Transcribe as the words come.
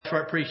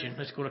start preaching.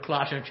 Let's go to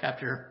Colossians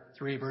chapter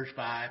 3, verse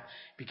 5.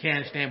 If you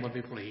can, stand with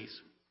me, please.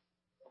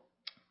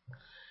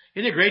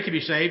 Isn't it great to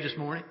be saved this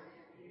morning?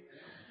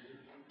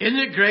 Isn't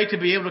it great to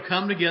be able to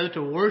come together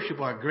to worship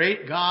our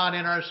great God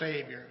and our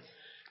Savior?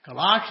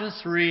 Colossians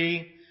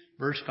 3,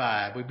 verse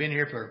 5. We've been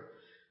here for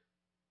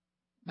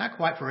not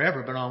quite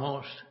forever, but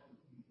almost.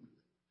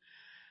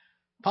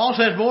 Paul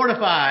says,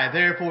 mortify,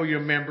 therefore, your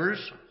members,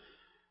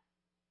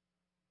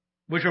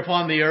 which are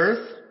upon the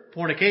earth,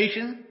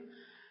 fornication,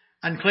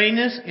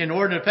 uncleanness,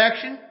 inordinate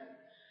affection,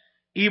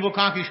 evil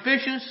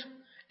concupiscence,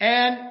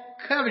 and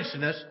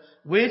covetousness,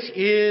 which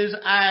is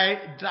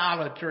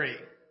idolatry.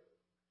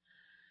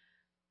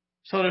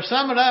 So to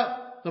sum it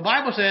up, the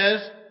Bible says,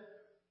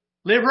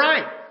 live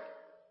right.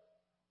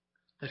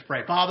 Let's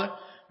pray. Father,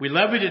 we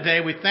love you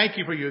today. We thank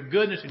you for your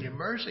goodness and your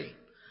mercy.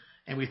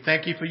 And we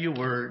thank you for your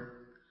word.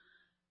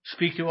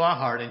 Speak to our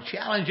heart and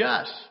challenge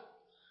us.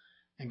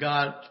 And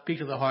God, speak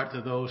to the hearts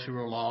of those who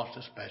are lost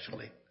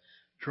especially.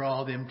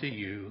 Draw them to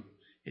you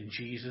in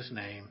Jesus'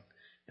 name.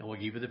 And we'll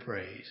give you the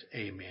praise.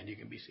 Amen. You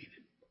can be seated.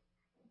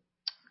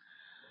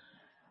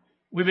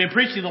 We've been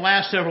preaching the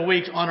last several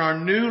weeks on our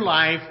new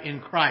life in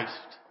Christ.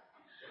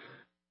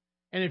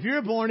 And if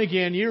you're born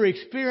again, you're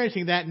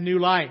experiencing that new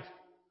life.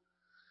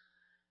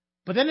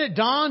 But then it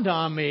dawned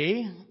on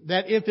me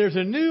that if there's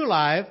a new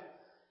life,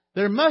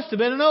 there must have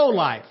been an old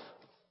life.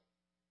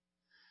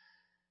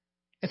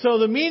 And so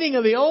the meaning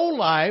of the old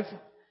life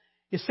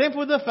is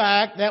simply the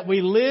fact that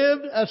we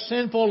lived a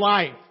sinful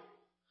life.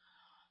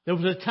 There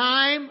was a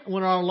time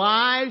when our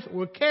lives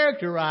were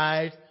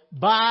characterized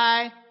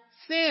by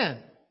sin.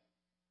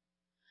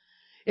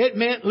 It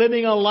meant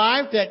living a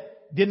life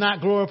that did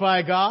not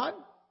glorify God.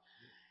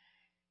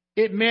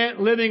 It meant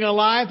living a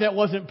life that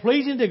wasn't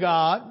pleasing to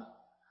God.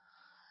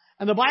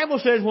 And the Bible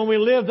says when we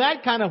live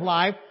that kind of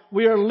life,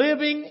 we are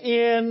living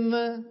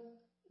in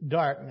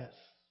darkness.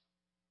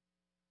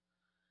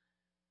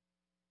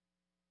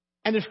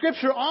 And the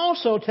Scripture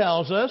also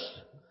tells us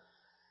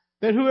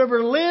that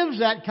whoever lives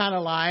that kind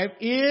of life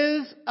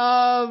is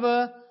of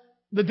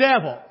the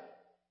devil.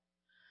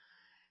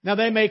 Now,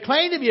 they may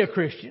claim to be a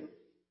Christian.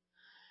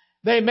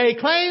 They may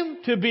claim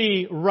to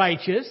be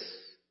righteous.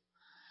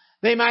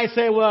 They might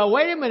say, well,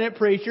 wait a minute,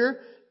 preacher.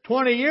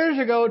 20 years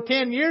ago,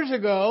 10 years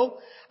ago,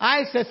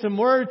 I said some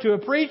words to a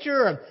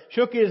preacher and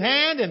shook his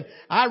hand and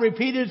I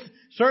repeated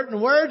certain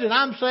words and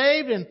I'm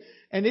saved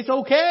and it's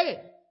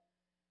okay.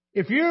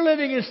 If you're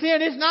living in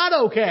sin, it's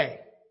not okay.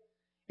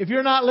 If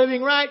you're not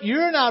living right,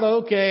 you're not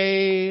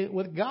okay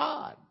with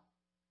God.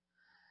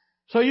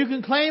 So you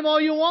can claim all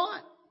you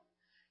want.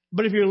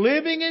 But if you're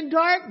living in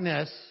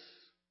darkness,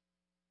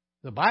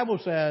 the Bible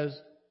says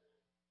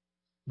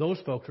those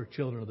folks are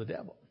children of the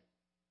devil.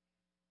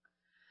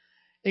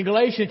 In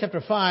Galatians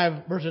chapter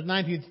 5, verses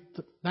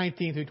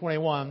 19 through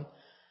 21,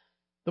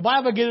 the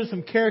Bible gives us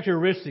some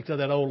characteristics of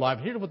that old life.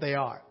 Here's what they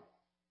are.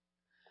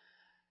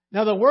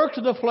 Now, the works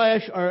of the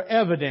flesh are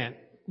evident,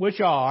 which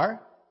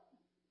are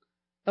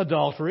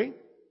adultery,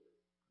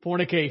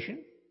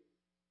 fornication,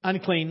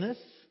 uncleanness,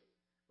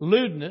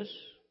 lewdness,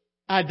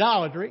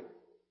 idolatry,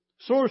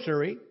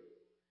 sorcery,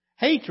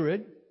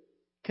 hatred,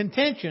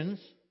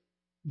 contentions,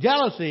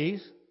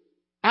 jealousies,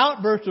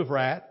 outbursts of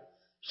wrath,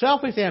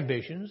 selfish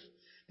ambitions,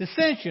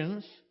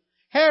 dissensions,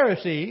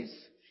 heresies,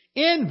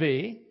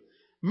 envy,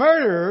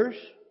 murderers,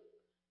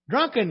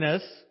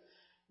 drunkenness,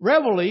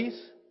 revelries,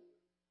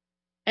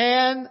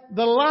 and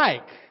the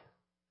like,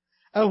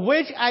 of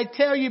which I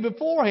tell you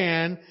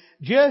beforehand,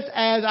 just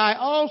as I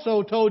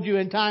also told you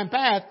in time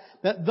past,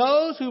 that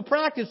those who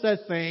practice such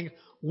things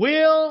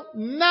will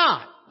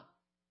not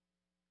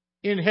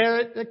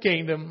inherit the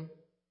kingdom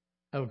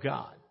of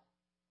God.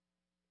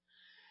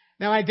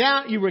 Now, I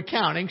doubt you were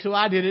counting, so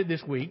I did it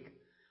this week.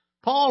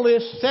 Paul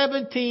lists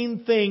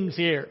 17 things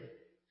here.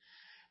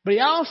 But he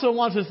also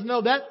wants us to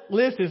know that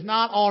list is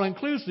not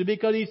all-inclusive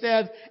because he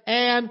says,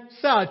 and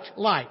such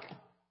like.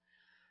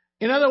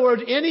 In other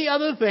words, any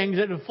other things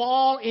that would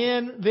fall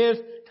in this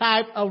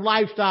type of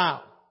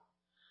lifestyle.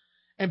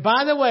 And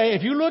by the way,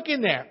 if you look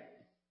in there,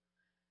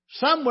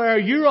 somewhere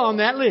you're on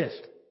that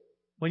list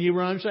when you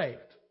were unsaved.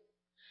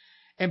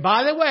 And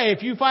by the way,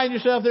 if you find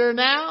yourself there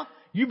now,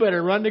 you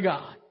better run to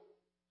God.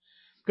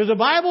 Because the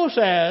Bible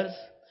says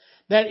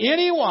that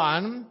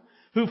anyone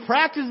who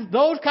practices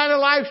those kind of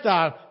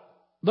lifestyles,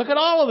 look at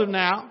all of them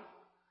now,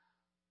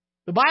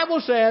 the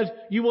Bible says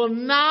you will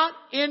not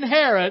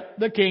inherit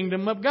the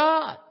kingdom of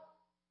God.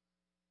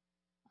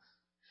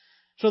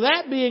 So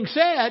that being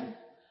said,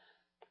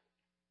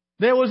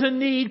 there was a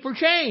need for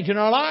change in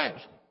our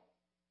lives.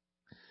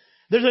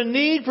 There's a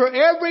need for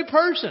every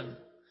person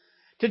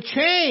to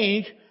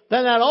change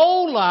from that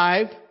old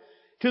life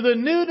to the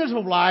newness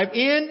of life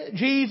in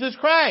Jesus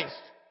Christ.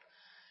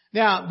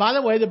 Now, by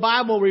the way, the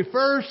Bible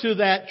refers to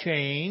that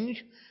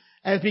change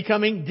as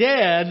becoming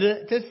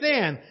dead to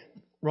sin.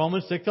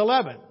 Romans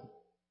 6:11.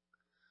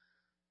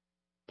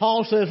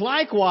 Paul says,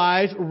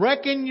 likewise,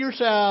 reckon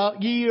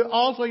ye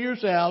also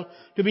yourselves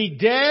to be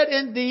dead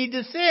indeed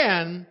to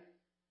sin,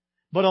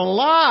 but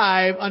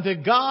alive unto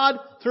God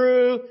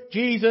through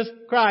Jesus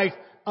Christ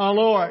our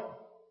Lord.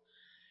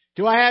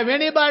 Do I have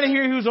anybody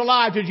here who's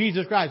alive to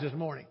Jesus Christ this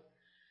morning?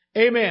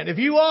 Amen. If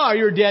you are,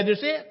 you're dead to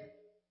sin.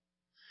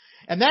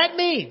 And that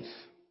means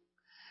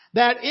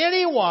that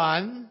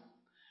anyone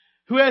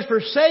who has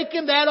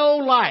forsaken that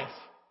old life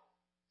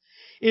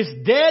is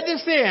dead to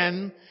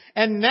sin,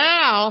 and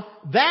now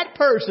that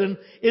person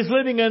is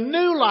living a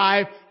new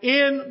life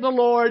in the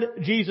Lord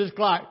Jesus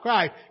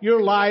Christ.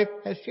 Your life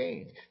has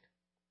changed.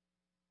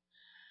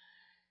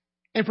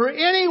 And for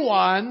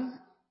anyone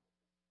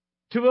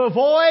to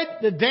avoid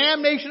the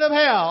damnation of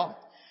hell,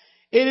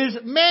 it is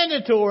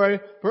mandatory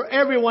for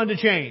everyone to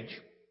change,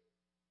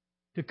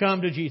 to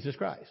come to Jesus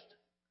Christ.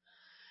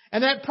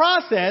 And that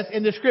process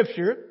in the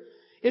Scripture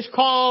is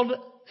called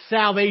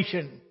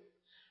salvation,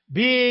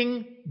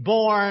 being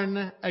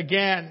born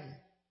again.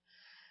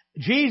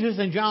 Jesus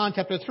in John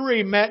chapter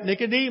 3 met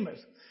Nicodemus.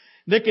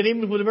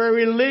 Nicodemus was a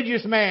very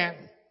religious man.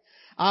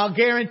 I'll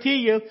guarantee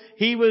you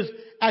he was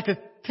at the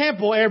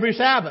temple every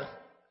Sabbath.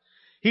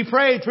 He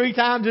prayed 3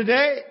 times a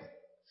day.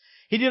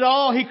 He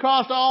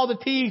crossed all the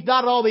T's,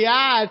 dotted all the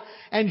I's,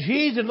 and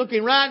Jesus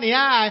looking right in the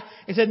eye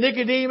and said,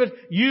 Nicodemus,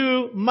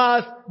 you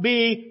must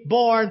be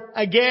born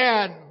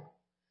again.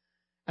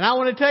 And I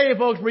want to tell you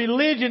folks,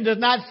 religion does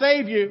not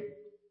save you.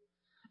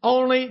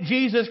 Only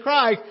Jesus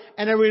Christ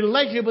and a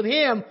relationship with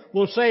Him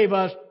will save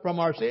us from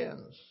our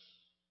sins.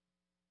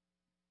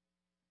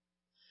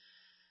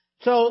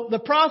 So the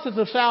process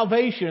of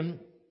salvation,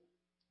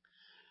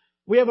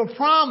 we have a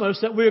promise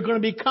that we are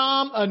going to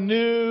become a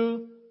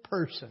new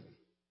person.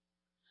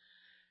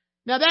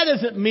 Now that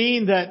doesn't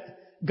mean that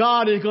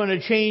God is going to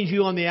change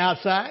you on the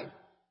outside.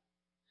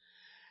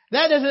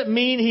 That doesn't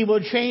mean He will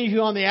change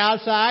you on the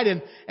outside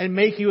and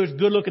make you as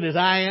good looking as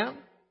I am.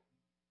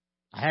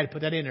 I had to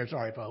put that in there.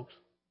 Sorry, folks.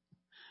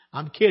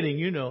 I'm kidding.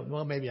 You know.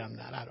 Well, maybe I'm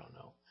not. I don't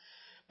know.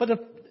 But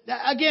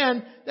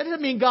again, that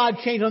doesn't mean God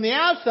changed on the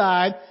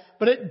outside,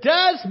 but it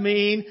does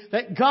mean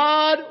that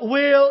God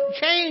will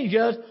change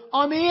us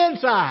on the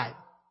inside.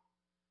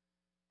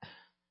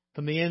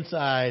 From the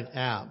inside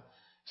out.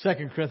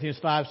 2 Corinthians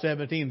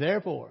 5:17,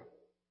 therefore,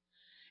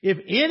 if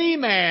any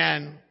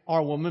man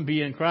or woman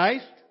be in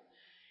Christ,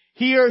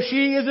 he or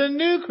she is a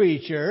new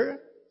creature.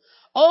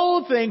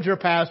 Old things are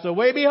passed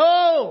away.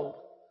 Behold,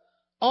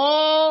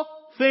 all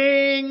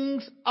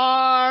things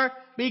are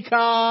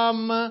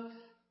become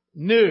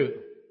new.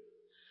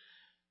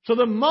 So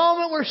the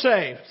moment we're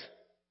saved,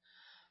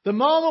 the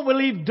moment we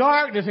leave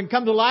darkness and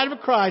come to the light of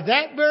Christ,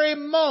 that very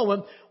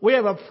moment we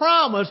have a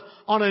promise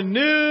on a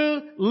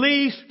new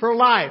lease for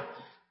life.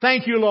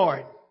 Thank you,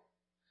 Lord.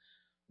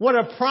 What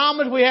a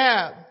promise we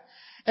have.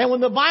 And when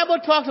the Bible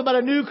talks about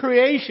a new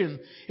creation,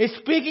 it's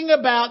speaking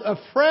about a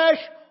fresh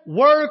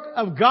work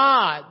of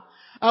God.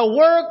 A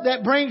work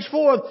that brings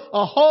forth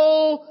a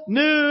whole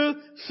new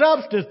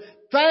substance.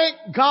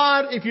 Thank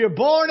God if you're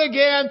born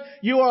again,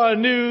 you are a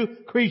new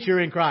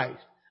creature in Christ.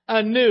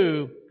 A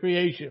new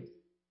creation.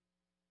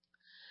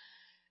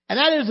 And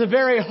that is the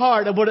very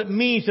heart of what it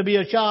means to be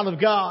a child of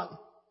God.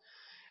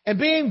 And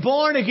being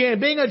born again,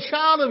 being a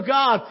child of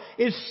God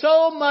is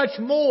so much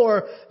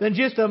more than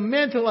just a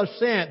mental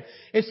assent.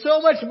 It's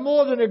so much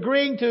more than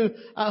agreeing to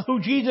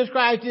who Jesus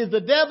Christ is. The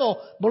devil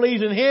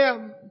believes in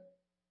Him.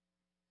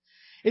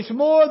 It's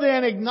more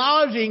than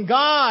acknowledging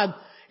God.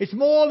 It's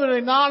more than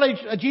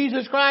acknowledging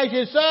Jesus Christ,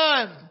 His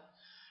Son.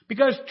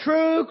 Because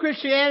true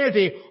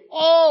Christianity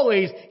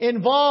always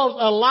involves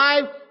a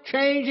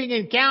life-changing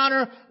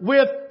encounter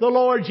with the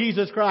Lord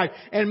Jesus Christ.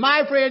 And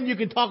my friend, you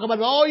can talk about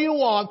it all you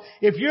want.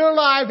 If your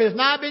life has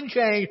not been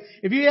changed,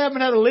 if you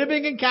haven't had a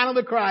living encounter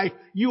with Christ,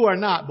 you are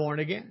not born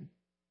again.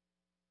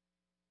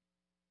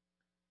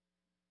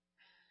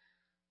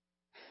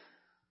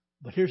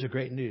 But here's the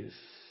great news.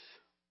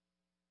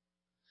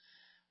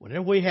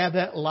 Whenever we have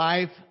that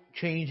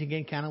life-changing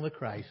encounter with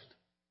Christ,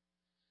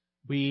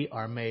 we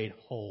are made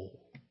whole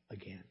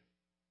again.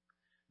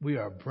 We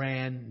are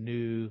brand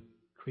new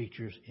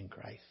creatures in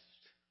Christ.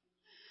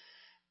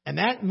 And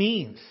that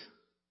means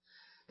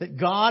that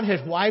God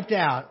has wiped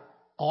out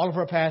all of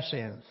our past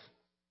sins.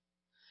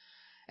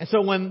 And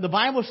so when the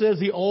Bible says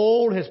the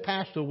old has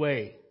passed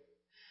away,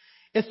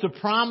 it's the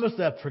promise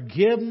of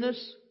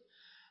forgiveness,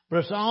 but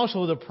it's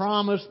also the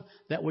promise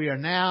that we are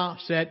now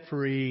set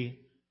free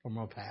from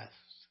our past.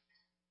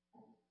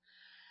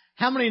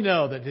 How many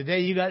know that the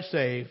day you got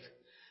saved,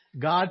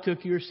 God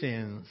took your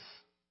sins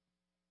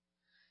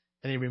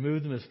and He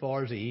removed them as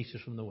far as the east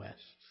is from the west?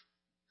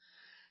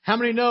 How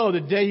many know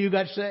the day you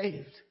got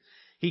saved,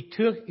 He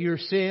took your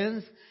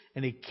sins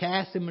and He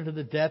cast them into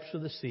the depths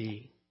of the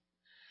sea?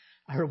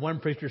 I heard one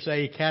preacher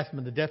say He cast them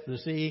in the depths of the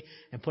sea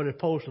and put a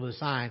post with a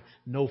sign,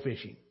 no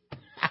fishing.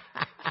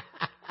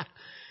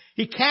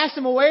 He cast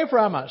them away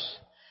from us.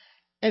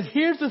 And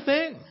here's the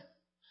thing.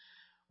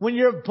 When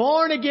you're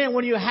born again,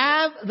 when you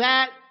have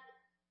that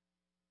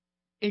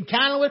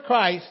encounter with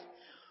Christ,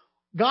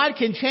 God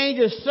can change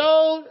us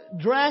so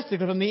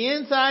drastically from the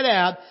inside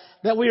out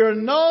that we are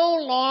no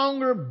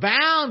longer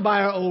bound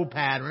by our old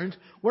patterns.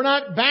 We're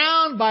not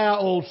bound by our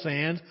old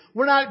sins.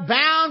 We're not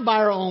bound by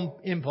our own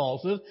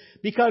impulses.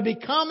 Because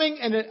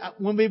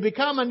when we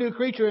become a new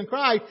creature in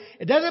Christ,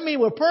 it doesn't mean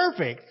we're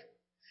perfect.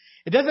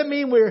 It doesn't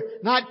mean we're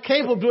not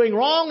capable of doing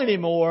wrong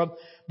anymore,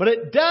 but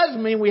it does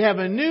mean we have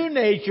a new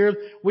nature,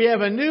 we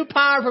have a new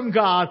power from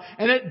God,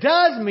 and it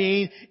does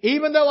mean,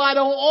 even though I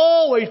don't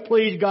always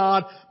please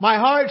God, my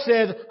heart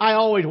says I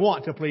always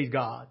want to please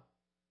God.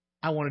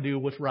 I want to do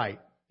what's right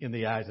in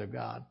the eyes of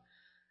God.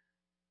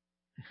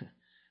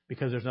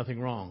 Because there's nothing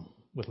wrong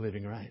with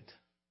living right.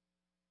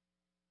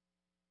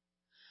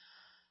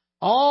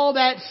 All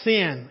that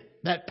sin,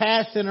 that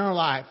past sin in our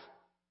life,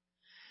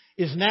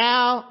 is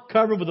now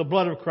covered with the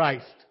blood of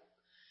Christ.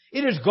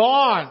 It is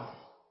gone.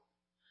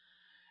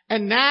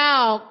 And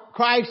now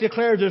Christ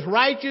declares us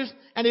righteous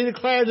and He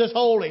declares us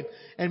holy.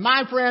 And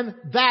my friend,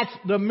 that's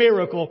the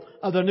miracle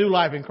of the new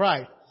life in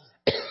Christ.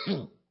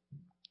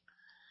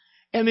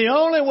 And the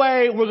only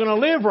way we're going to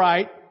live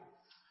right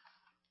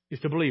is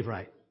to believe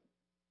right.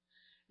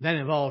 That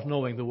involves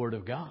knowing the Word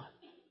of God.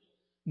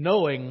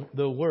 Knowing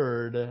the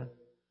Word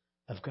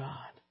of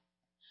God.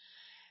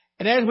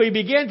 And as we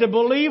begin to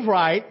believe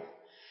right,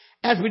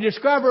 as we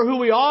discover who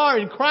we are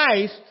in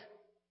Christ,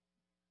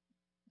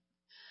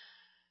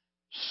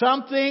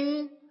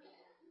 something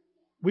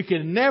we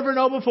could never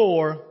know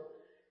before,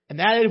 and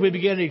that is we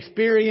begin to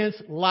experience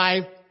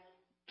life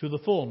to the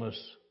fullness.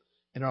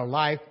 And our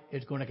life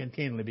is going to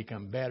continually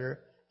become better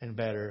and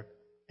better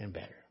and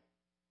better.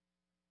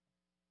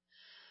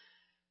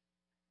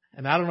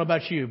 And I don't know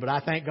about you, but I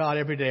thank God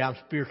every day I'm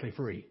spiritually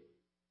free.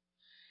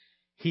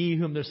 He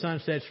whom the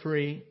Son sets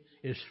free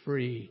is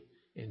free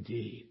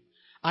indeed.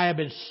 I have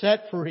been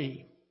set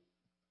free.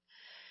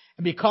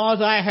 And because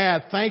I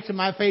have, thanks to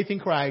my faith in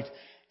Christ,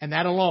 and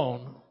that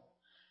alone,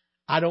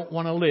 I don't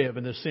want to live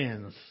in the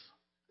sins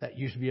that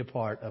used to be a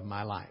part of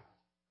my life.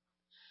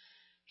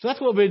 So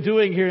that's what we're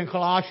doing here in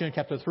Colossians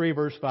chapter 3,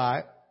 verse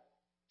 5.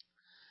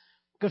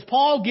 Because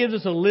Paul gives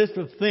us a list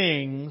of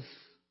things,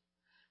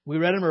 we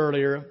read them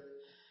earlier,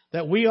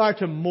 that we are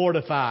to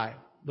mortify.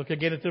 Look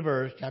again at the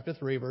verse, chapter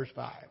 3, verse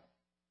 5.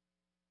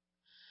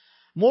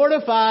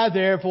 Mortify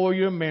therefore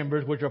your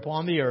members which are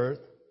upon the earth,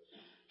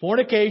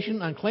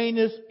 fornication,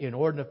 uncleanness,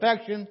 inordinate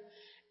affection,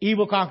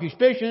 evil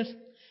concupiscence,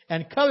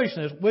 and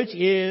covetousness, which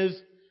is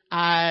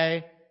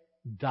idolatry.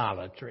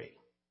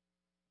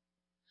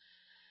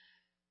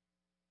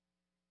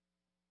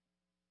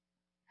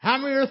 How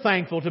many are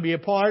thankful to be a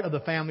part of the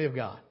family of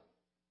God?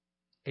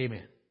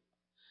 Amen.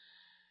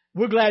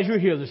 We're glad you're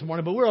here this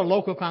morning, but we're a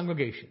local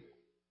congregation.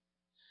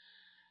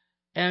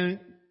 And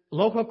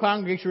local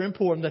congregations are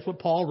important. That's what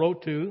Paul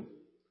wrote to.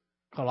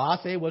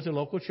 Colossae was a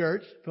local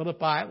church.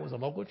 Philippi was a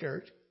local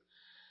church.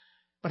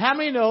 But how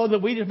many know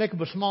that we just make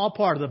up a small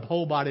part of the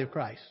whole body of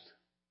Christ?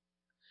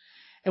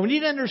 And we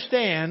need to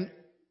understand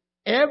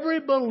every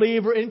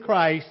believer in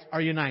Christ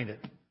are united.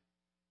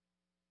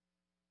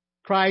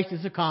 Christ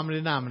is the common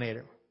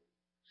denominator.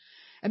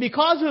 And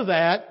because of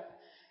that,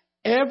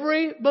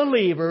 every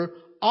believer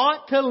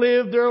ought to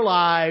live their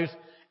lives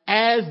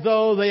as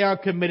though they are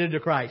committed to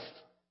Christ.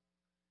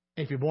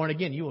 And if you're born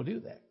again, you will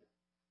do that.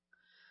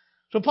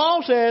 So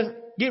Paul says,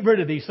 get rid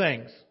of these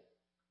things.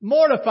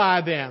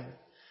 Mortify them.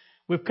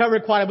 We've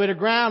covered quite a bit of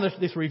ground.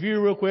 Let's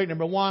review real quick.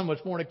 Number 1 was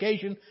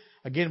fornication.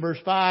 Again, verse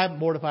 5,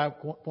 mortify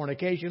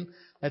fornication.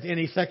 That's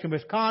any sexual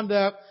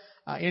misconduct,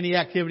 any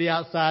activity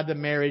outside the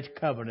marriage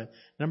covenant.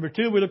 Number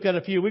 2, we looked at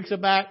a few weeks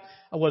back,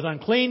 was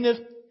uncleanness.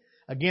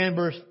 Again,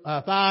 verse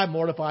 5,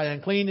 mortify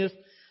uncleanness.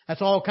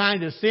 That's all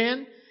kinds of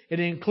sin. It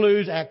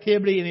includes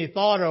activity, any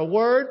thought or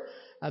word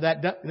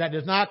that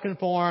does not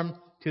conform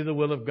to the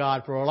will of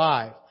God for our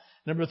lives.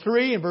 Number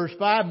 3, in verse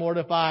 5,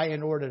 mortify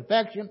inordinate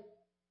affection.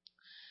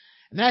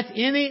 And that's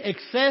any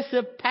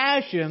excessive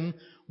passion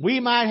we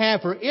might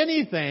have for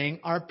anything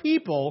or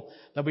people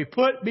that we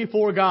put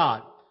before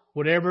God,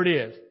 whatever it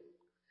is.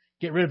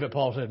 Get rid of it,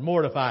 Paul says.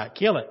 Mortify it.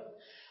 Kill it.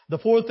 The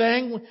 4th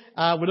thing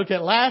we looked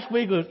at last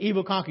week was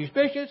evil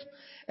concupiscence,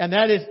 and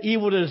that is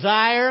evil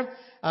desire,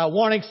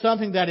 wanting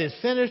something that is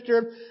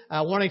sinister,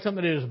 wanting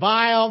something that is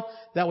vile,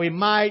 that we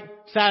might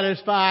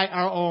satisfy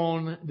our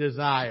own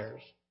desires.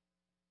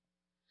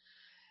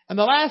 And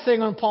the last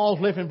thing on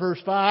Paul's list in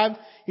verse 5,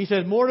 he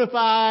says,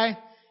 mortify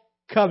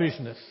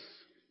covetousness.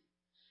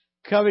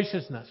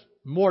 Covetousness.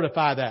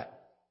 Mortify that.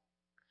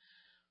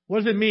 What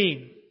does it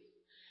mean?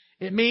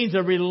 It means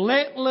a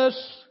relentless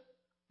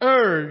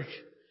urge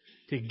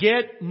to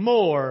get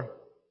more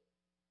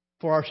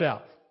for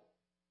ourselves.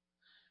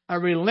 A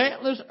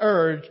relentless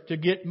urge to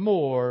get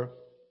more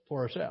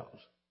for ourselves.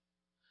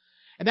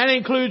 And that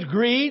includes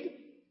greed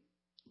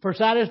for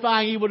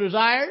satisfying evil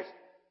desires,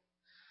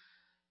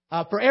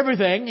 for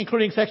everything,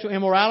 including sexual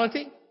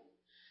immorality.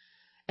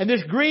 And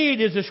this greed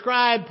is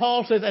described,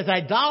 Paul says, as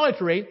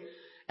idolatry.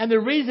 And the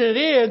reason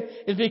it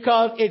is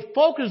because it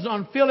focuses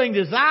on filling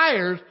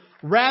desires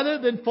rather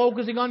than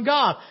focusing on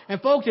God.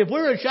 And folks, if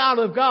we're a child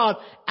of God,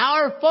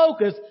 our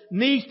focus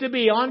needs to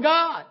be on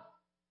God.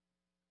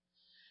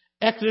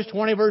 Exodus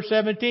 20 verse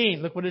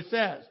 17, look what it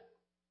says.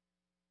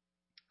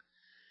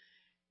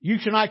 You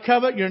shall not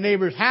covet your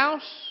neighbor's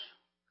house.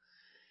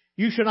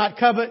 You shall not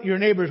covet your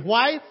neighbor's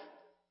wife,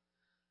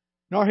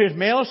 nor his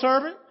male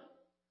servant,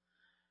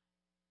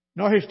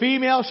 nor his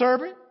female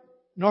servant,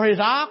 nor his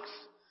ox,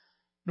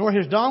 nor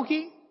his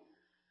donkey,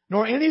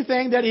 nor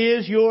anything that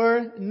is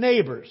your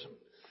neighbor's.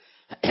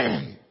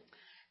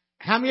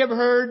 How many ever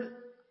heard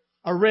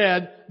or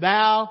read,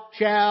 thou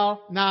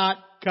shalt not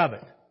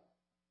covet?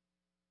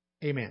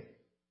 Amen.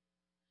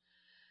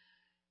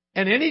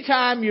 And any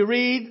time you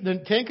read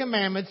the Ten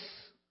Commandments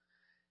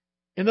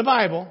in the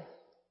Bible,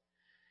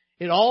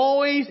 it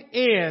always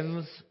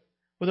ends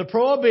with a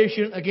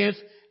prohibition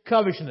against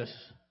covetousness.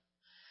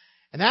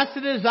 And that's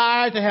the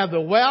desire to have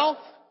the wealth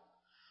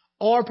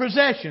or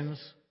possessions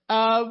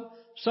of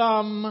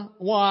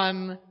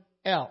someone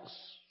else.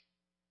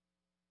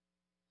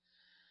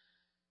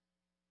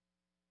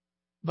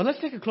 But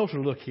let's take a closer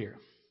look here.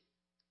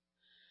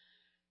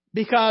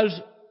 Because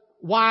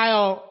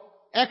while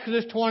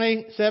Exodus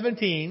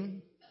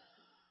 20:17,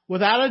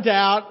 without a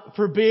doubt,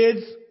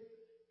 forbids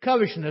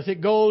covetousness,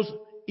 it goes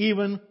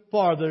even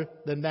farther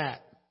than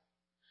that.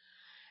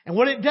 And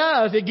what it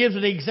does, it gives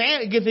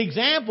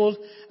examples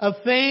of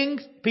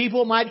things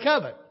people might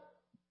covet.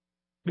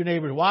 Your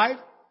neighbor's wife,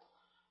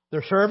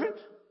 their servant,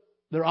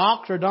 their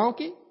ox or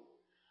donkey,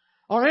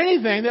 or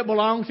anything that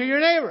belongs to your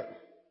neighbor.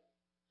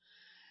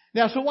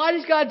 Now, so why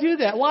does God do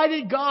that? Why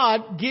did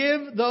God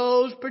give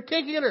those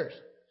particulars?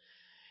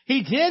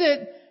 He did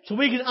it so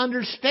we can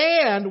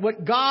understand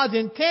what God's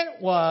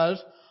intent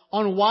was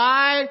on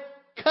why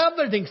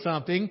coveting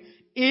something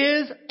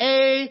is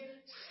a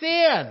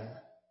sin.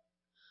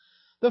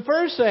 The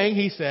first thing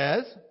he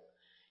says,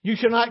 you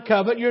shall not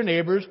covet your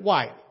neighbor's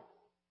wife.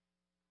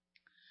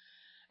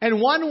 And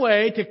one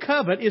way to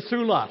covet is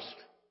through lust.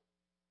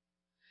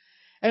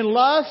 And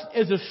lust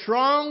is a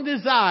strong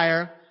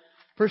desire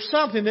for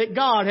something that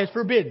God has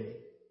forbidden.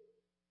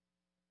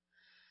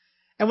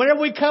 And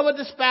whenever we covet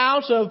the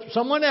spouse of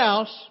someone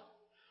else,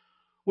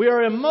 we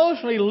are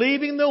emotionally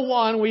leaving the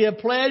one we have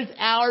pledged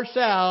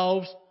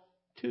ourselves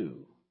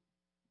to.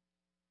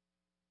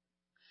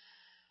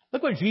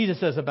 Look what Jesus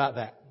says about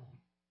that.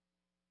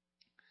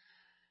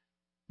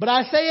 But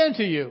I say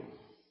unto you,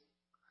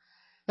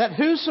 that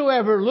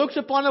whosoever looks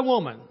upon a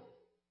woman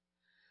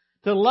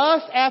to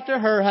lust after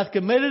her hath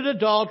committed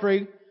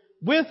adultery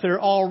with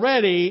her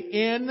already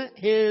in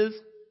his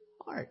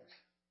heart.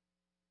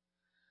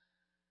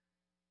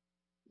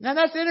 Now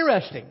that's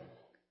interesting.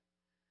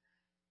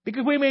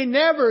 Because we may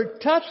never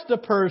touch the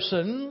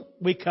person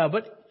we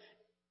covet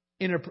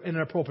in an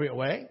appropriate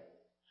way.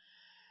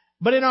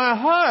 But in our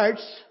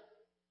hearts,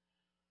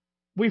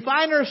 we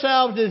find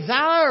ourselves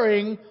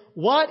desiring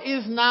what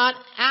is not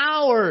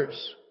ours.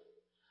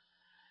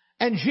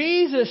 And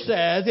Jesus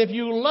says, if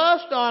you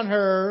lust on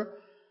her,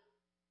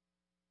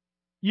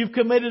 you've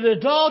committed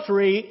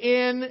adultery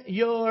in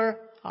your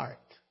heart.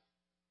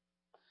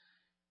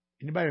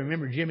 Anybody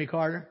remember Jimmy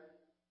Carter?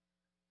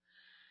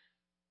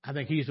 I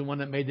think he's the one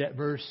that made that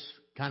verse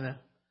kind of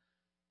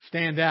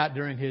stand out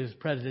during his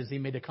presidency. He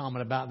made a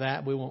comment about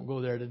that. We won't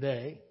go there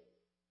today.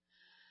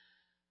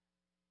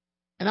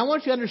 And I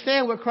want you to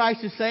understand what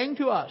Christ is saying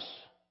to us.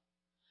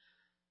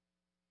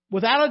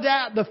 Without a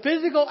doubt, the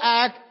physical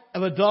act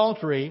of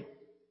adultery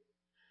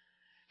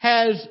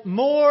has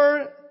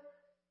more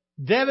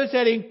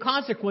devastating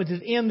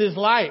consequences in this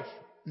life.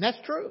 And that's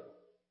true.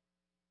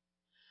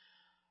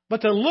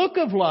 But the look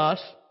of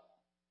lust,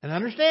 and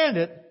understand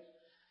it,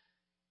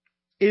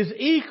 is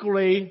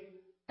equally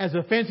as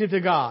offensive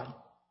to God.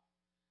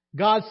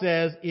 God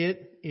says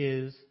it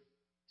is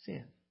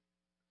sin.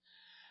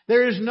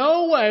 There is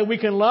no way we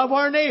can love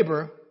our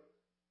neighbor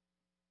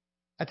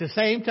at the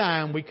same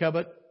time we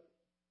covet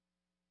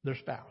their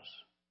spouse.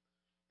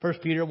 1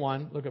 Peter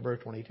 1, look at verse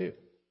 22.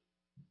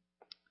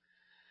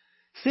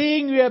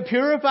 Seeing you have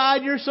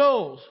purified your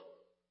souls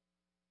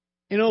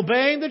in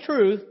obeying the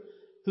truth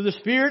through the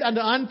Spirit unto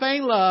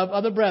unfeigned love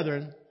of the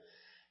brethren,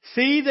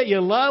 see that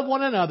you love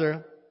one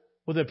another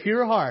with a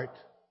pure heart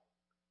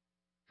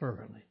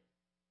fervently.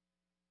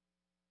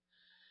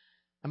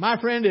 And my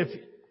friend, if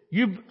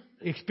you've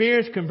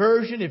experienced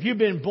conversion, if you've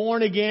been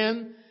born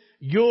again,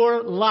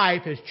 your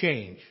life has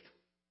changed.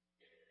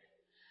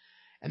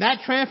 And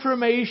that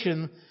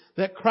transformation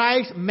that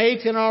Christ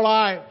makes in our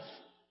lives,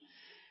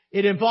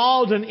 it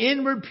involves an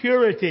inward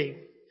purity.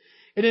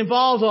 It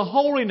involves a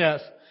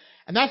holiness.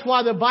 And that's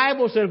why the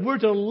Bible says we're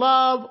to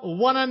love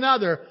one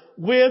another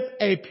with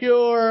a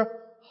pure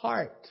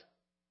heart.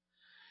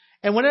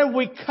 And whenever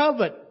we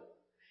covet,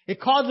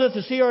 it causes us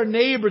to see our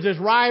neighbors as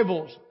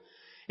rivals.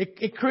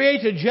 It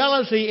creates a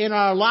jealousy in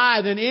our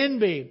lives and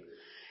envy.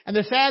 And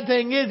the sad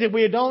thing is, if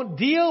we don't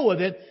deal with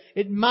it,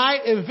 it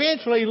might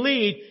eventually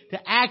lead to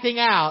acting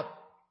out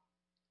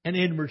an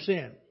inward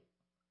sin.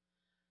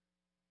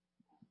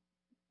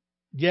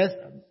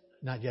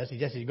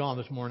 Jesse's gone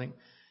this morning.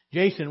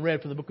 Jason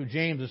read from the book of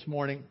James this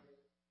morning.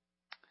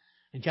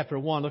 In chapter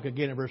 1, look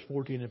again at verse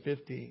 14 and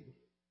 15.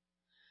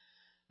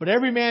 But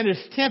every man is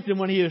tempted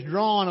when he is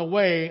drawn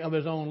away of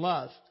his own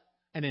lust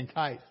and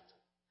enticed.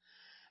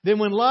 Then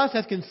when lust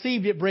has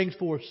conceived, it brings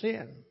forth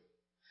sin.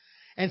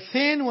 And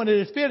sin, when it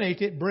is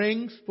finished, it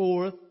brings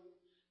forth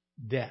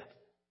death.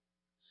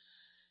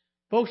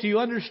 Folks, do you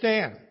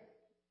understand?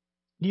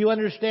 Do you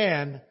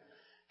understand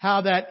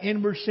how that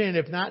inward sin,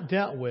 if not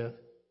dealt with,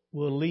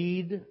 will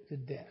lead to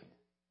death.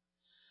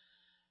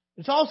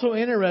 It's also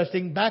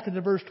interesting, back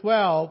in verse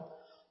 12,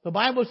 the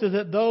Bible says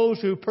that those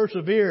who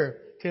persevere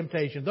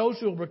temptation, those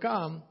who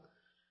overcome,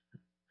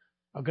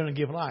 are going to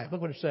give life.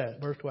 Look what it says,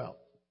 verse 12.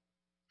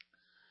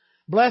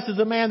 Blessed is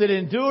the man that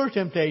endures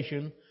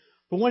temptation,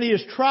 for when he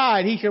is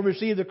tried, he shall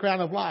receive the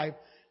crown of life,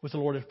 which the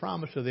Lord has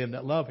promised to them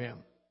that love him.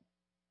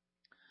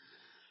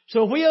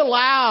 So if we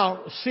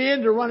allow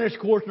sin to run its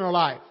course in our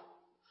life,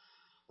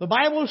 the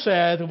Bible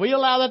says if we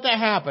allow that to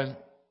happen,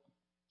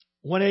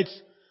 when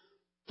it's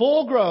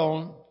full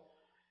grown,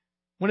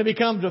 when it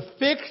becomes a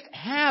fixed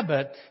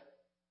habit,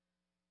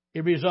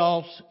 it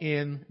results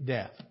in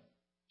death.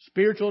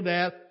 Spiritual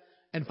death,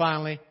 and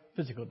finally,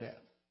 physical death.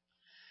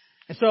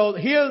 And so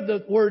here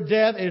the word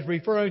death is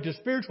referring to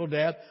spiritual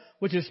death,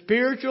 which is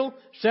spiritual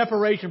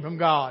separation from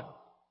God.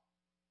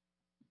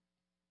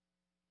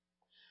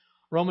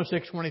 Romans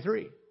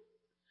 6:23.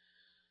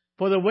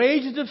 For the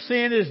wages of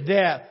sin is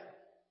death,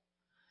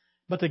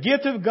 but the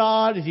gift of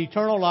God is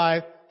eternal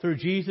life through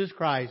Jesus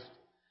Christ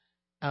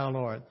our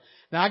Lord.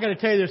 Now I got to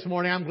tell you this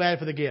morning, I'm glad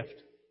for the gift.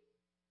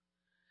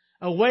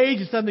 A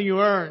wage is something you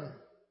earn.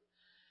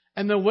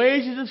 And the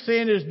wages of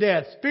sin is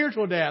death.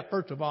 Spiritual death,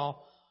 first of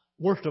all,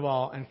 worst of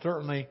all, and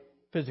certainly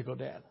physical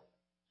death.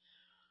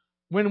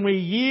 When we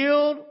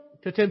yield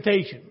to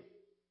temptation,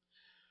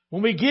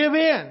 when we give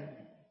in,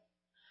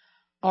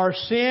 our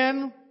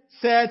sin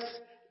sets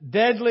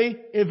deadly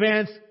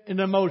events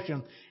into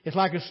motion. It's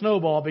like a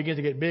snowball begins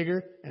to get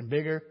bigger and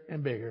bigger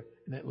and bigger,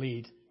 and it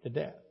leads to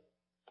death.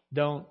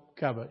 Don't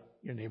covet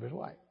your neighbor's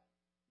wife.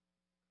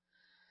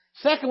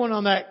 Second one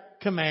on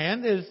that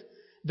command is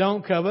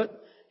don't covet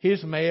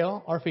his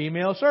male or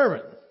female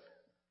servant.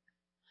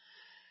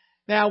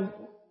 Now,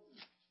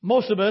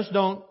 most of us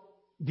don't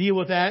deal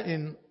with that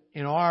in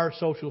our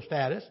social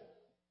status.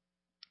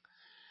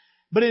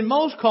 But in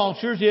most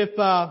cultures, if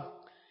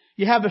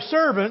you have a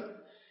servant,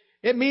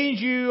 it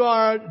means you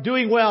are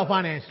doing well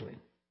financially.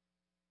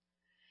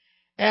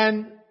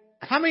 And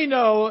how many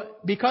know,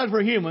 because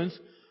we're humans,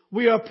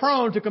 we are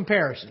prone to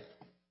comparison?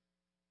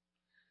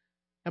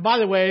 And by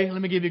the way,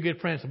 let me give you a good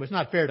principle. It's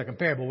not fair to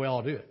compare, but we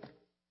all do it.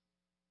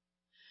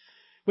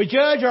 We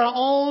judge our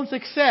own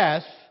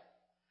success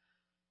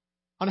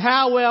on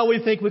how well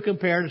we think we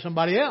compare to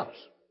somebody else.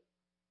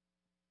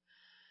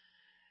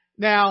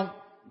 Now,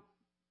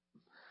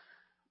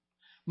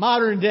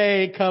 modern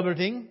day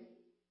coveting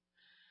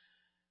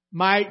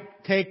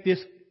might take this,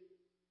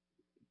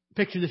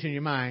 picture this in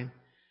your mind,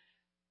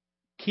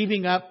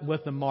 keeping up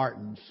with the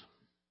Martins.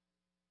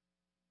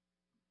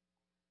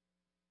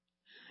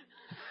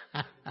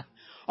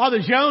 Or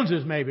the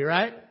Joneses maybe,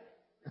 right?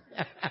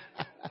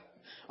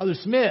 Or the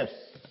Smiths.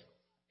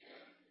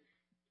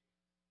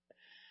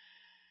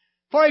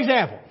 For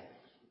example,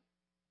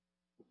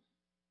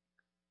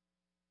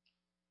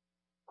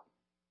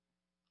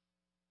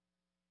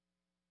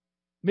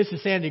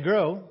 Mrs. Sandy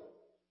Grove,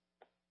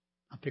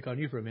 I'll pick on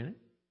you for a minute.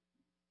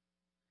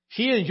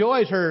 She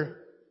enjoys her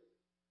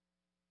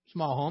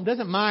small home,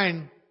 doesn't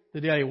mind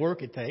the daily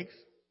work it takes.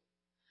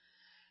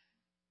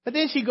 But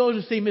then she goes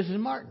to see Mrs.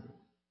 Martin.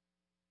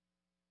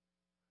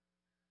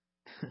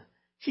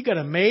 She got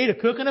a maid, a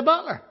cook, and a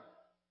butler.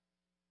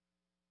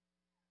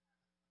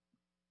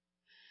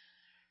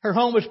 Her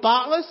home was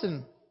spotless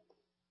and,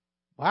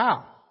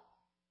 wow,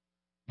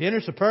 dinner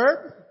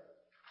superb.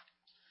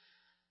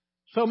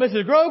 So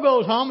Mrs. Grove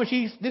goes home and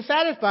she's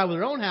dissatisfied with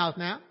her own house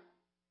now.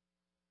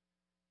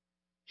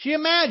 She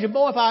imagined,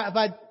 boy,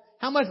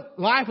 how much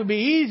life would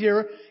be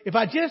easier if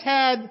I just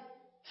had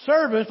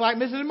servants like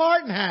Mrs.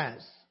 Martin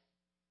has.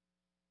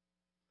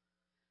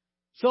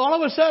 So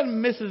all of a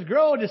sudden, Mrs.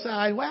 Grove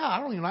decides, wow,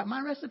 I don't even like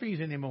my recipes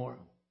anymore.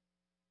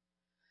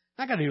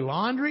 I got to do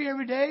laundry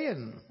every day,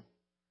 and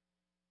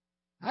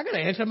I got to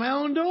answer my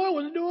own door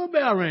when the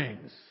doorbell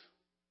rings.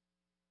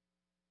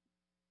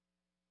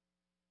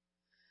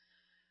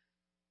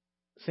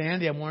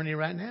 Sandy, I'm warning you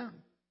right now.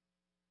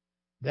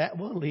 That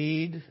will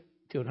lead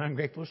to an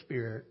ungrateful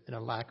spirit and a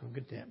lack of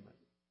contentment.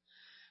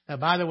 Now,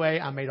 by the way,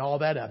 I made all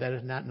that up. That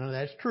is not, none of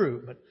that's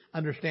true, but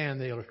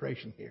understand the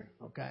illustration here,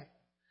 okay?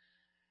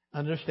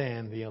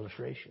 Understand the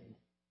illustration.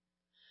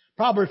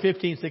 Proverbs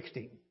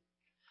 15:16.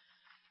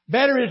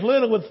 Better is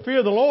little with fear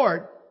of the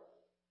Lord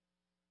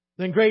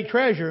than great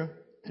treasure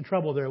and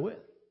trouble therewith.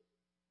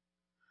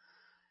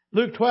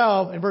 Luke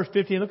 12 and verse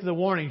 15, look at the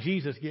warning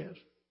Jesus gives.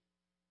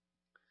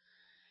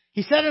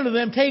 He said unto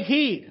them, take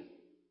heed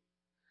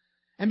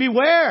and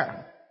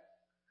beware.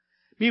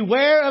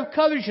 Beware of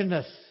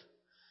covetousness.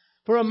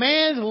 For a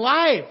man's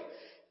life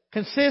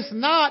consists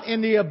not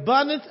in the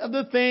abundance of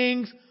the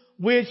things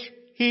which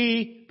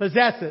he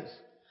possesses.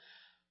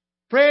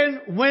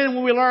 Friend, when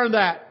will we learn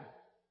that?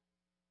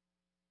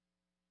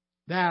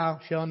 Thou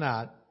shalt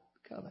not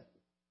covet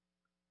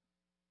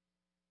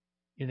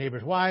your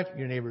neighbor's wife,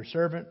 your neighbor's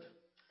servant.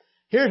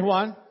 Here's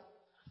one.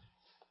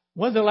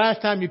 When's the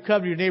last time you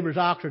coveted your neighbor's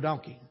ox or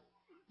donkey?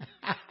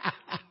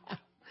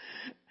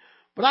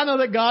 But I know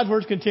that God's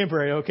word is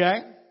contemporary,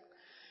 okay?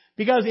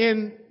 Because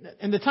in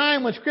the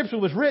time when Scripture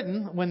was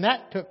written, when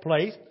that took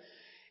place,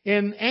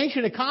 In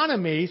ancient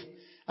economies,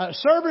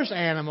 service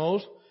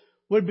animals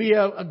would be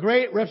a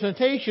great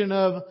representation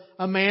of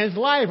a man's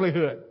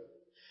livelihood.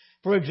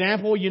 For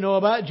example, you know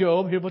about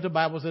Job. Here's what the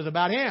Bible says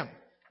about him.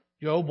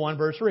 Job 1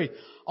 verse 3.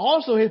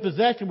 Also his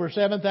possession were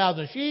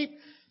 7,000 sheep,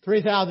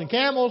 3,000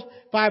 camels,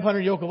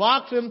 500 yoke of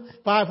oxen,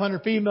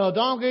 500 female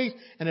donkeys,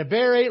 and a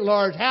very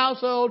large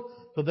household.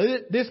 So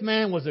this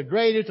man was the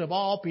greatest of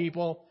all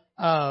people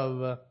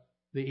of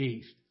the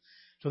East.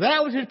 So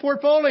that was his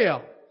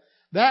portfolio.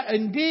 That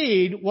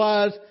indeed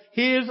was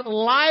his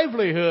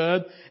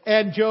livelihood,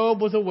 and Job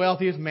was the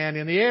wealthiest man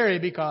in the area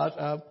because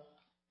of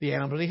the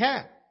animals he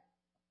had.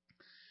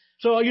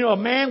 So, a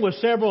man with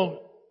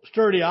several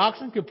sturdy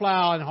oxen could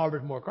plow and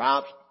harvest more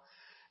crops.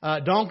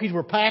 Donkeys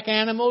were pack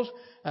animals.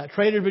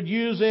 Traders would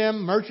use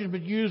them. Merchants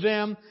would use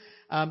them.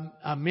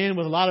 Men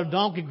with a lot of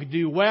donkeys could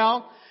do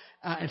well.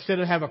 Instead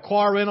of have a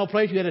car rental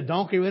place, you had a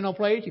donkey rental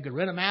place. You could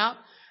rent them out.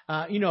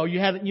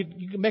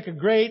 You could make a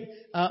great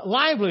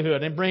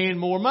livelihood and bring in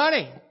more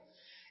money.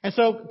 And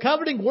so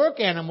coveting work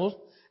animals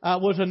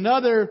was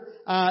another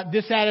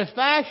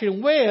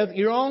dissatisfaction with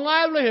your own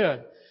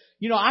livelihood.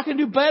 I can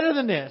do better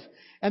than this.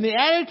 And the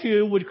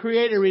attitude would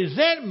create a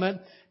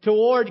resentment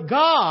toward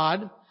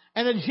God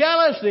and a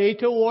jealousy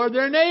toward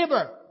their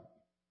neighbor.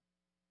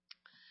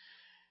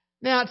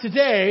 Now,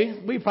 today,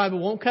 we probably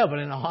won't covet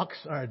an ox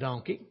or a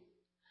donkey.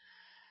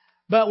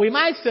 But we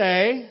might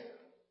say,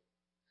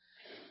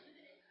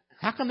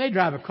 how come they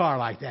drive a car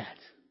like that?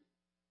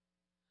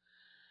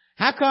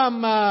 How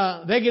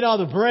come they get all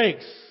the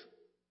brakes?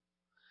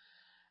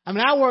 I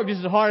mean, I work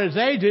just as hard as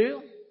they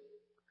do.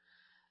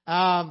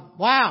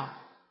 Wow.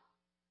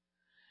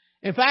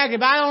 In fact,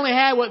 if I only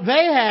had what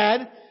they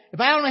had, if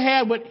I only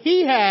had what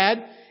he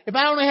had, if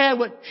I only had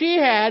what she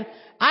had,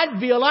 I'd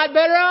be a lot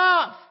better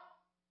off.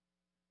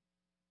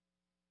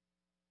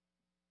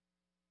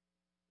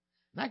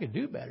 And I could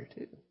do better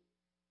too.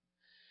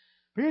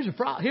 But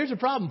here's the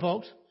problem,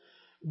 folks.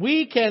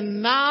 We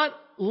cannot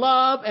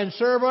love and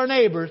serve our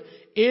neighbors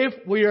if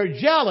we are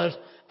jealous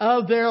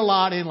of their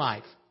lot in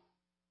life.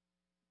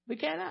 We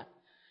cannot.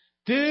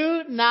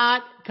 Do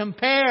not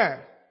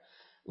compare.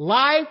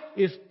 Life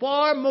is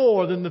far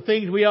more than the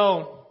things we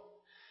own.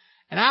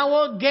 And I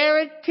will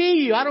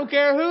guarantee you, I don't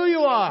care who you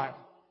are,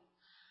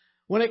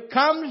 when it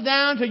comes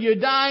down to your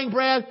dying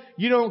breath,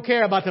 you don't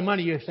care about the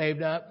money you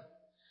saved up.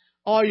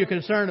 All you're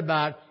concerned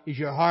about is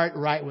your heart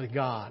right with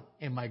God.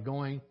 Am I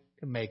going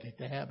to make it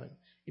to heaven?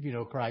 If you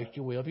know Christ,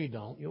 you will. If you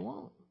don't, you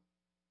won't.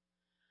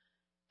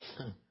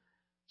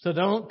 So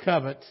don't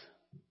covet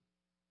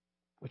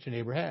what your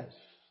neighbor has.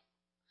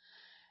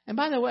 And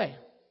by the way,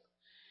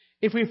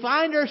 if we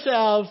find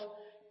ourselves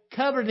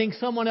coveting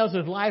someone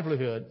else's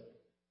livelihood,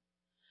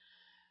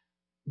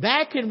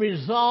 that can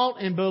result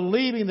in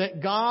believing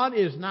that God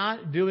is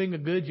not doing a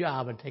good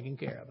job in taking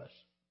care of us.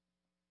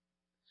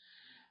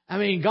 I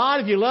mean,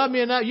 God, if you love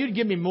me enough, you'd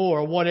give me more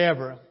or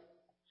whatever.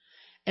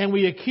 And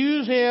we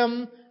accuse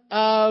Him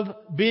of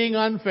being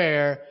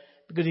unfair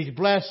because He's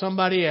blessed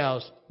somebody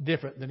else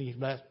different than He's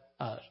blessed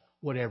us,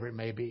 whatever it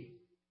may be.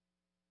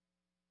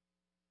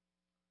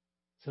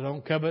 So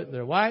don't covet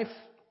their wife.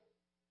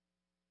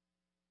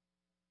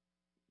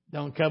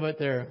 Don't covet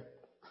their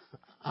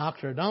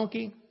ox or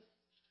donkey.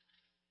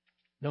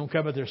 Don't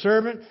covet their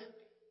servant.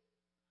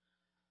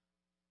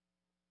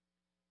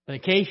 In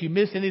case you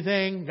miss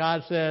anything,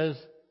 God says,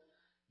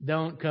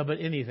 don't covet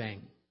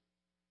anything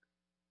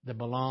that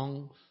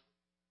belongs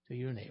to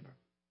your neighbor.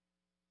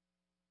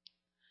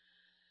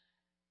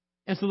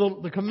 And so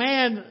the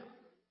command,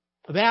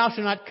 thou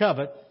shalt not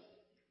covet,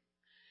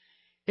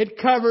 it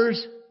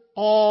covers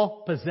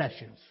all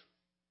possessions.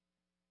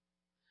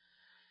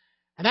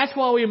 And that's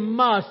why we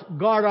must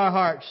guard our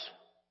hearts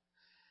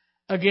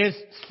against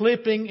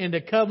slipping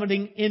into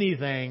coveting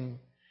anything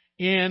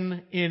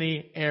in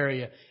any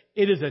area.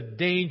 It is a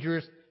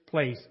dangerous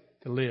place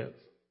to live.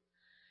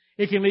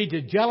 It can lead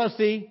to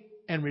jealousy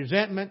and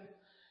resentment.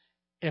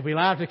 If we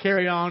allow it to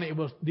carry on, it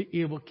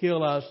will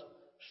kill us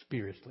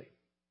spiritually.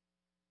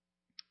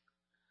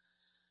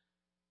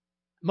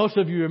 Most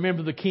of you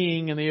remember the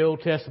king in the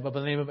Old Testament by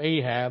the name of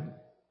Ahab.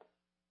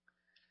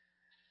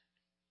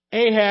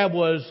 Ahab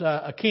was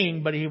a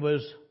king, but he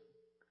was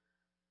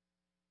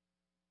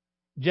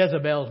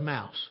Jezebel's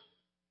mouse.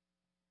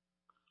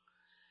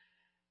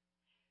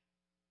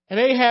 And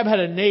Ahab had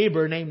a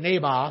neighbor named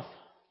Naboth.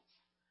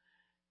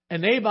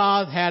 And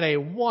Naboth had a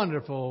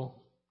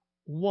wonderful,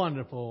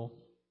 wonderful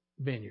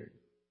vineyard.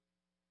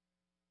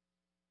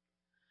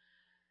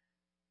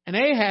 And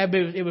Ahab,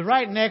 it was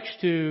right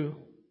next to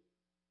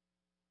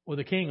where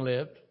the king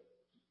lived.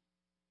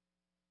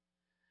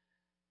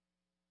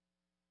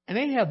 And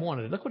Ahab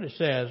wanted it. Look what it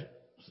says,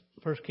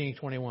 1 Kings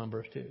 21,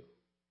 verse 2.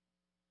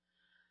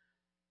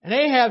 And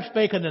Ahab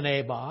spake unto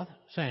Naboth,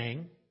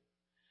 saying,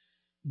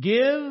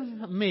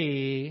 give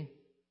me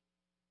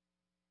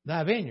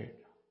thy vineyard,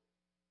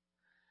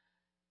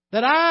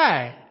 that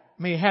I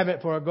may have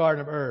it for a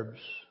garden of herbs,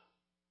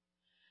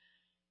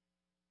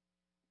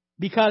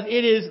 because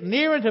it is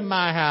near unto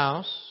my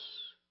house,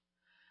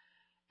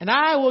 and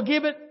I will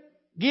give it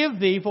give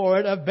thee for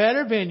it a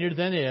better vineyard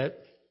than it.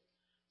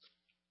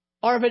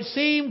 Or if it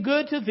seem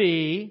good to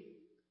thee,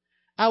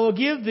 I will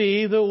give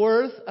thee the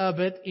worth of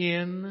it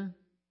in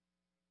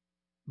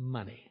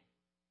money.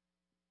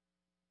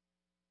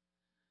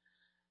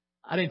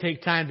 I didn't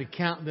take time to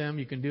count them.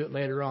 You can do it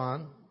later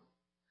on.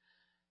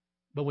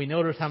 But we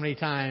notice how many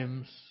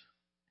times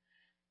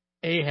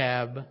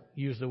Ahab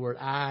used the word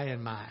I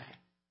and my.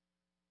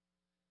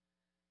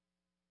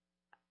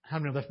 How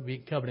many of us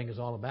coveting is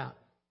all about?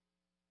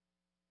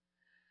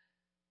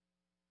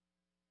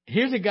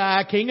 Here's a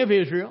guy, king of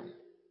Israel,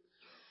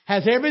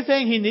 has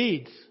everything he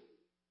needs.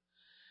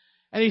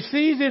 And he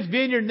sees this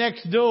vineyard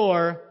next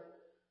door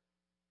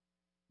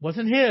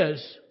wasn't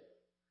his,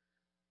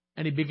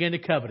 and he began to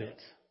covet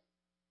it.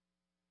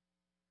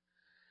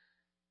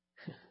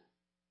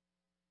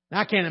 Now,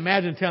 I can't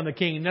imagine telling the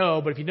king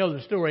no, but if you know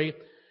the story,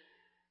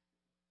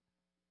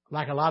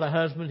 like a lot of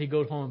husbands, he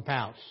goes home and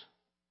pouts.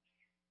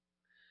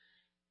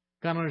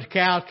 Got on his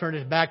couch, turned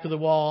his back to the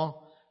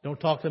wall. Don't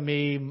talk to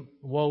me.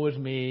 Woe is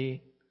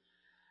me.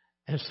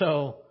 And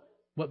so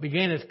what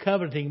began as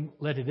coveting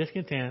led to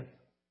discontent,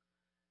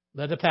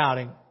 led to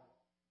pouting,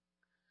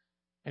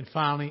 and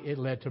finally it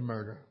led to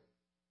murder.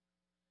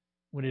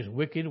 When his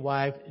wicked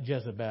wife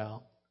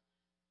Jezebel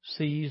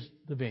seized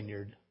the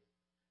vineyard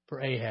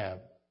for Ahab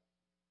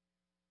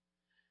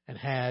and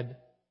had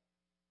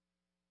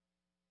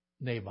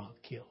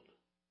Naboth killed.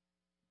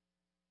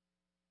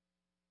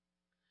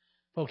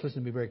 Folks,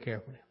 listen to me very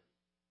carefully.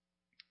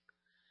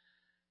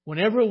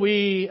 Whenever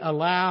we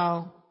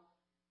allow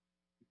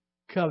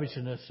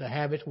covetousness to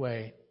have its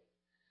way,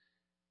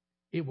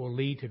 it will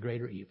lead to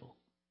greater evil.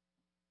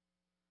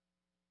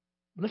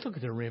 Let's look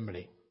at the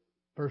remedy.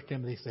 1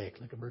 Timothy 6,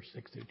 look at verse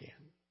 6 through 10.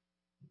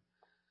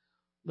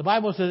 The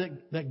Bible says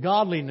that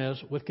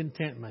godliness with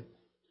contentment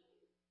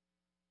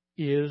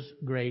is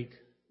great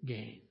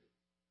gain.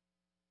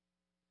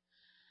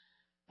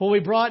 For we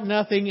brought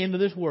nothing into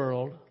this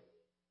world,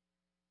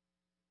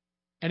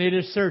 and it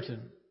is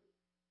certain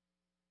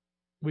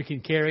we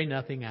can carry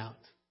nothing out.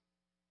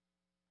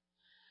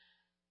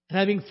 And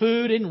having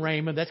food and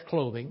raiment, that's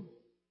clothing,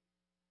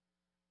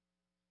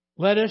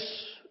 let us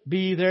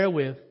be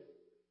therewith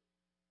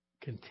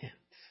content.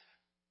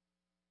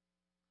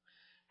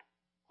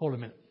 Hold a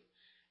minute.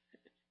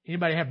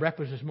 Anybody have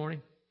breakfast this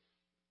morning?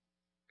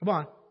 Come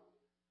on.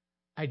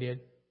 I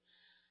did.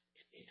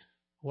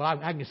 Well,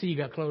 I can see you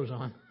got clothes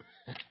on.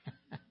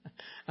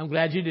 I'm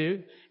glad you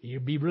do.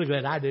 You'll be really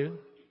glad I do.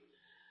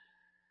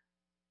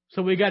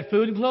 So we got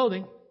food and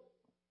clothing.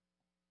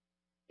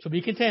 So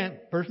be content.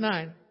 Verse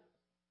 9.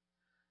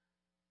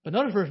 But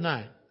notice verse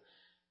 9.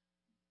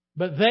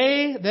 But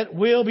they that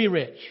will be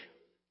rich.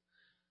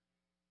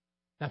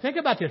 Now think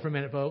about this for a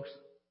minute, folks.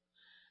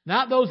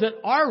 Not those that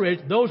are rich,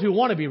 those who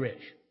want to be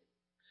rich.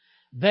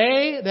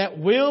 They that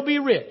will be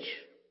rich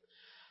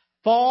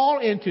fall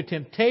into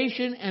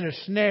temptation and a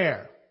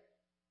snare,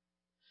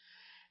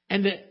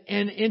 and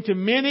into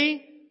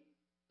many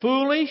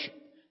foolish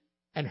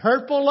and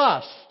hurtful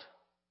lusts,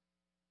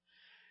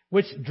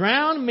 which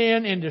drown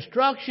men in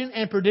destruction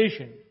and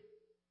perdition.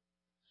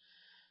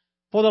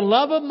 For the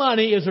love of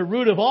money is the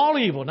root of all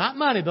evil. Not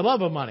money, the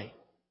love of money.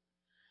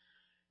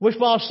 Which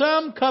while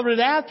some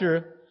coveted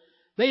after,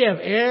 they have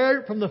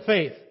erred from the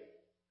faith,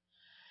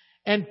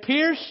 and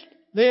pierced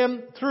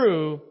them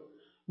through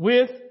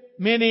with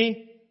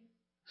many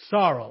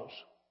sorrows.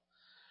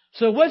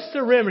 So what's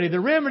the remedy?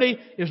 The remedy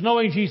is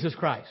knowing Jesus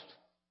Christ.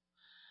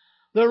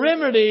 The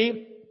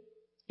remedy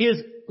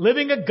is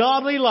living a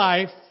godly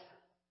life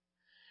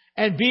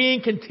and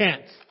being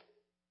content.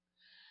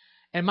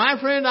 And my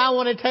friend, I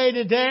want to tell you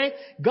today,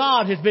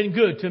 God has been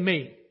good to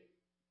me.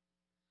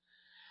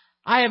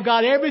 I have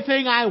got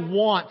everything I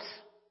want.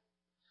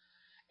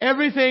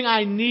 Everything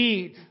I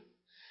need.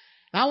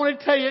 And I want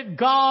to tell you,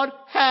 God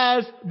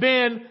has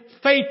been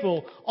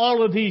faithful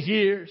all of these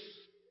years.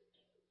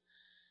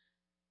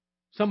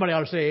 Somebody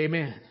ought to say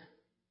amen.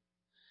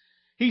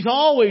 He's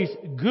always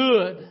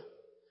good.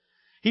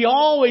 He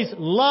always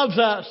loves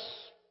us.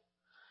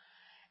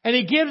 And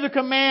He gives a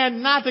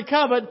command not to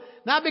covet,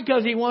 not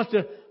because He wants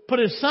to put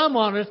His thumb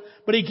on us,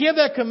 but He gives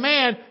that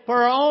command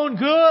for our own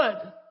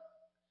good.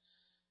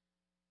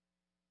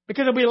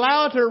 Because if we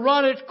allow it to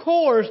run its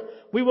course,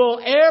 we will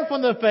err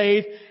from the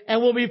faith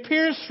and will be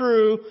pierced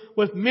through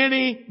with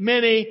many,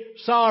 many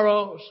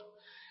sorrows.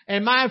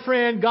 And my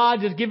friend,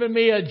 God has given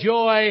me a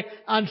joy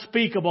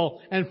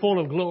unspeakable and full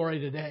of glory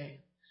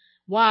today.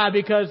 Why?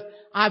 Because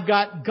I've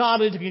got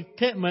godly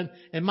contentment,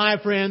 and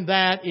my friend,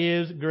 that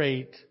is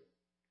great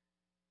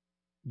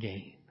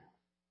gain.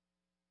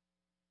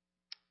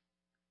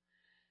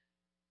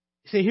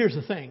 See, here's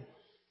the thing.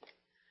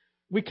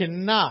 We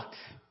cannot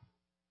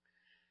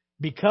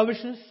be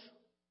covetous.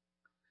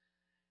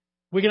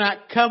 We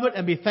cannot covet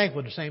and be thankful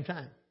at the same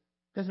time.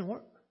 It doesn't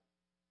work.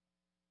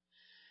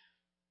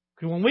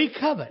 Because when we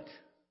covet,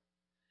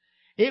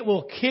 it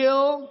will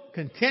kill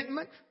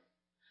contentment.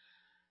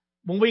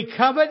 When we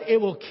covet, it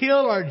will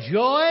kill our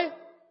joy.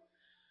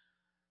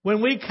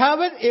 When we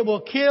covet, it will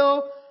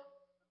kill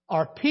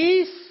our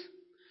peace.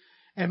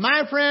 And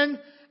my friend,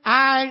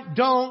 I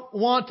don't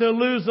want to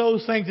lose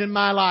those things in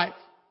my life.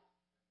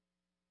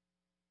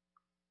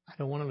 I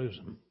don't want to lose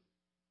them.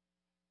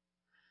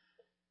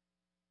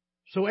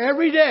 So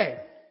every day,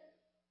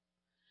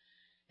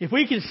 if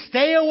we can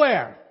stay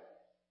aware,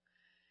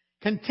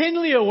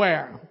 continually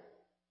aware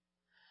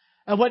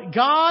of what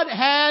God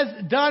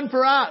has done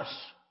for us,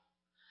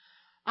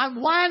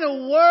 why in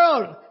the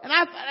world, and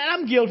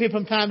I'm guilty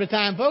from time to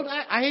time, folks,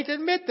 I hate to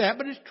admit that,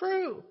 but it's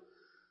true.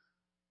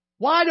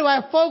 Why do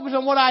I focus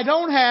on what I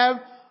don't have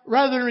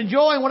rather than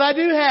enjoying what I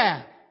do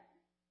have?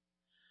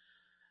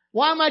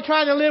 Why am I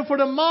trying to live for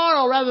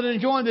tomorrow rather than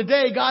enjoying the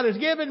day God has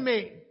given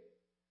me?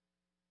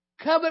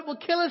 Covet will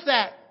kill us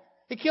that.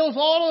 It kills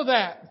all of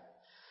that.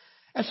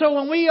 And so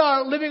when we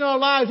are living our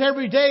lives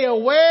every day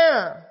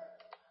aware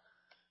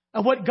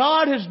of what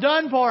God has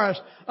done for us,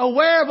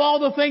 aware of all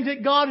the things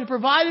that God has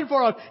provided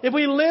for us, if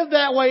we live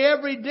that way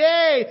every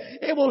day,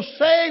 it will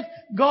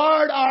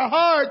safeguard our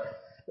heart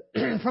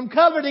from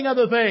coveting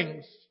other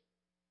things.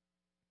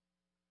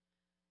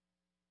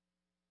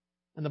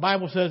 And the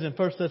Bible says in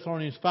 1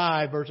 Thessalonians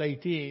 5, verse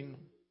 18,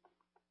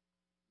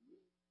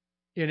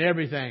 in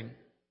everything,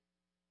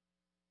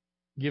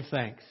 give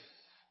thanks.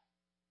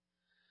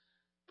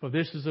 For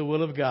this is the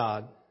will of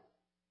God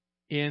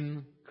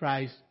in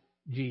Christ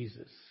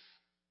Jesus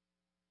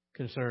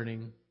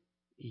concerning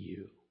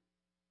you.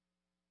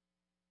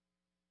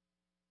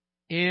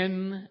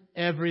 In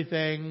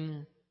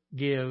everything,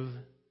 give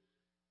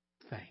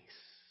thanks.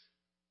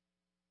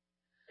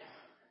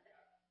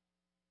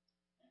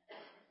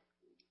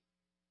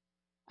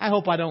 I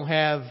hope I don't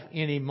have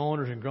any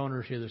moaners and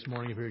groaners here this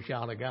morning if you're a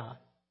child of God.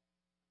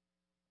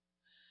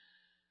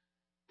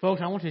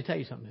 Folks, I want to tell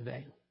you something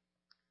today.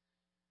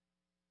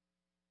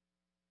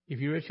 If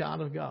you're a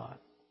child of God,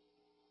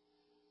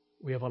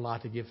 we have a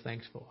lot to give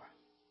thanks for.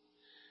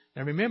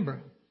 Now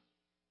remember,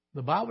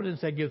 the Bible didn't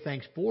say give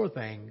thanks for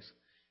things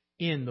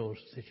in those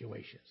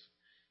situations,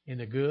 in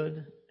the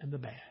good and the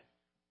bad.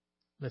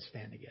 Let's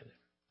stand together.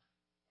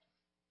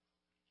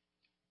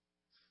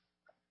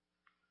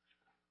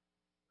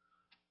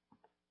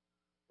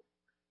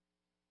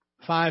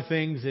 Five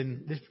things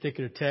in this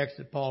particular text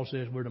that Paul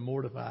says we're to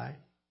mortify.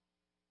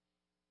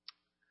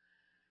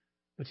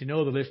 But you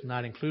know the list is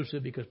not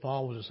inclusive because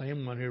Paul was the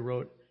same one who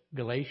wrote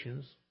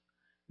Galatians.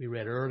 We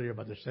read earlier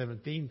about the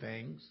 17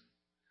 things.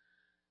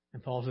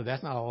 And Paul said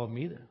that's not all of them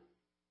either.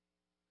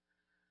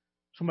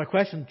 So my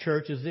question,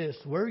 church, is this.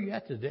 Where are you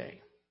at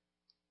today?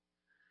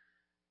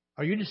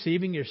 Are you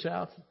deceiving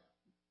yourself?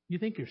 You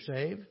think you're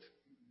saved?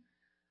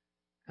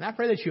 And I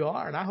pray that you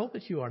are, and I hope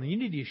that you are. And you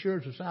need the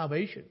assurance of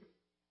salvation.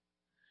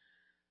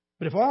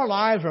 But if our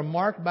lives are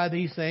marked by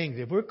these things,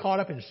 if we're caught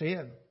up in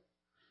sin,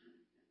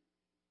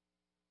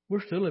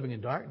 we're still living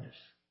in darkness.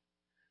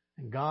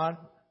 And God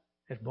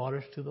has brought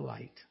us to the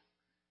light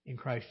in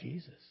Christ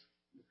Jesus.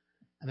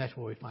 And that's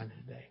where we find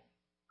it today.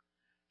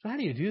 So how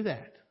do you do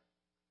that?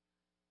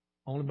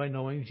 Only by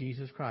knowing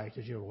Jesus Christ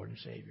as your Lord and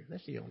Savior.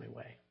 That's the only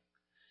way.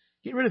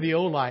 Get rid of the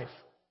old life.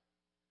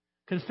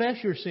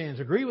 Confess your sins.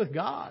 Agree with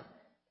God.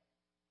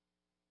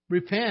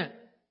 Repent.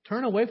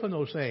 Turn away from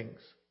those things.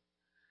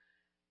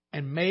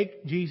 And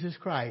make Jesus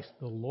Christ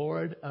the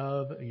Lord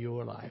of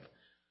your life.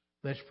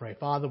 Let's pray.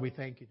 Father, we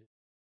thank you.